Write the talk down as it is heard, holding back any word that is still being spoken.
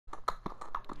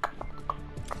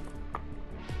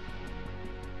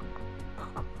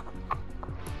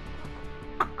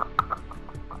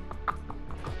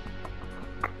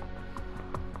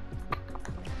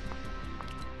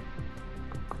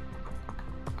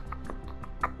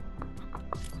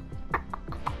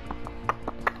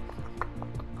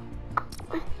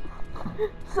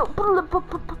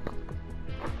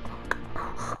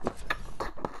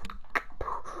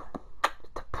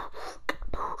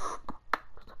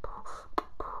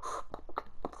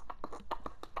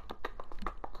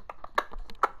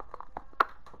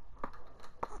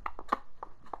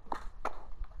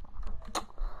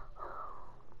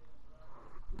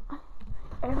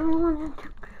Everyone has to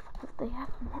if they have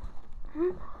more.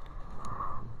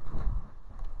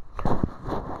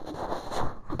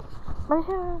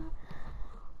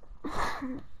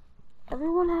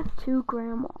 Everyone has 2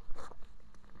 grandmas.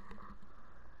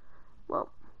 Well,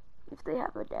 if they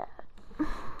have a dad.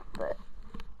 But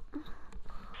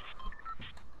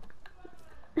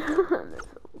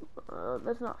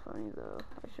that's not funny though.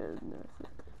 I should have noticed it.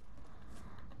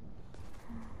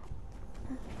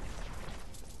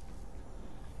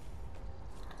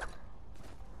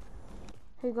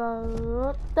 Hey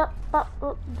guys,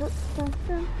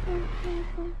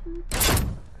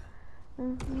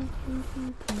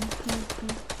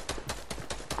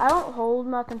 I don't hold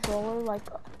my controller like.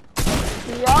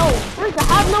 Yo, freak! I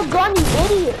have no gun, you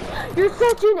idiot! You're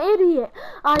such an idiot!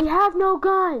 I have no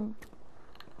gun.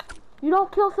 You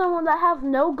don't kill someone that has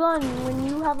no gun when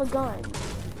you have a gun,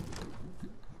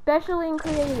 especially in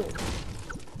creative.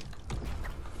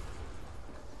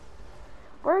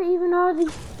 Where even are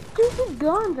these stupid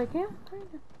guns? I can't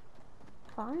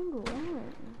find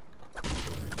one.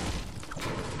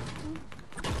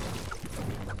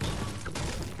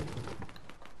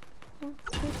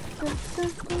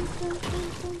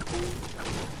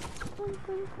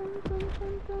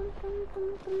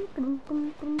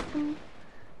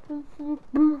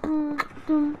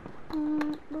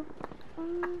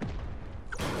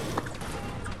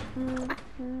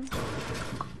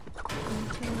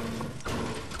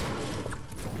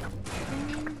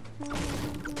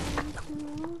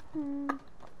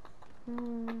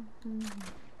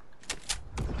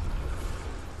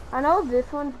 I know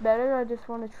this one's better. I just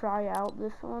want to try out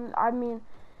this one. I mean,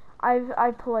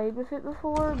 I've played with it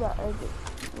before, but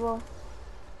well,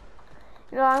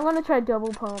 you know, I'm gonna try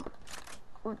double pump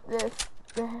with this,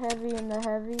 the heavy and the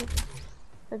heavy.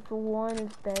 Like the one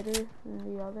is better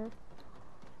than the other.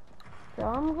 So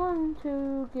I'm going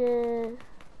to get.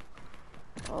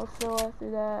 Also after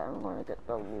that, I'm gonna get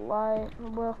the light.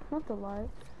 Well, not the light.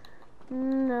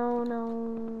 No.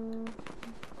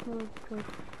 Okay.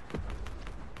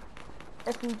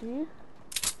 SMG.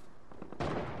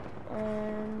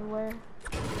 And where?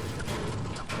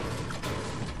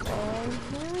 And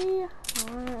heavy.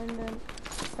 And then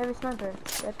heavy sniper.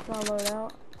 That's gonna load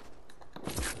out.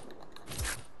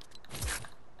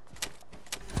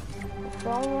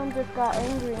 Someone just got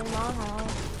angry in my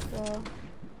house, so.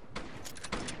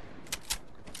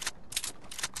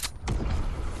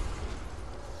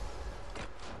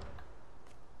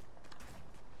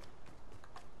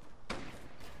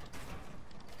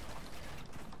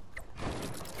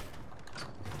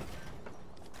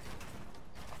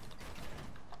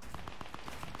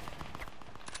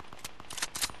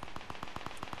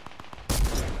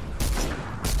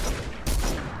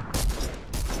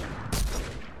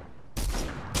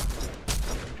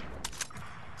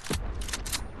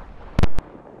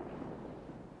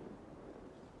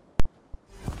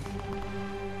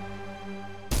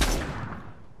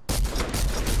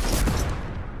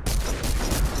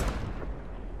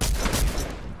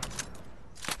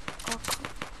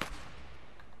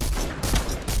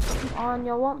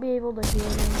 You won't be able to hear me.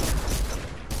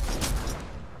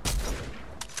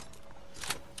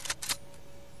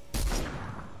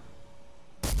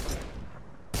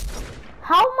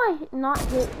 How am I not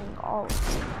hitting? Oh,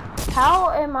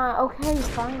 how am I? Okay,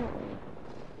 finally.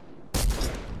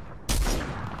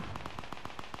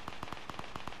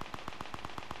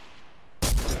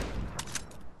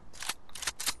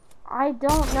 I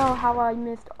don't know how I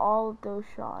missed all of those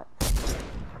shots.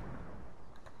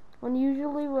 When I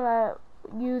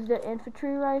use the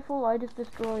infantry rifle, I just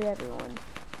destroy everyone.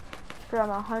 From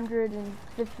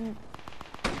 150.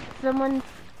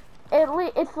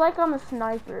 It's like I'm a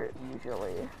sniper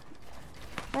usually.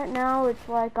 Right now, it's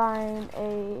like I'm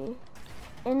a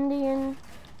Indian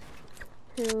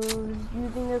who's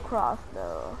using a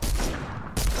crossbow.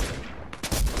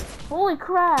 Holy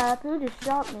crap! Who just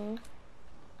shot me?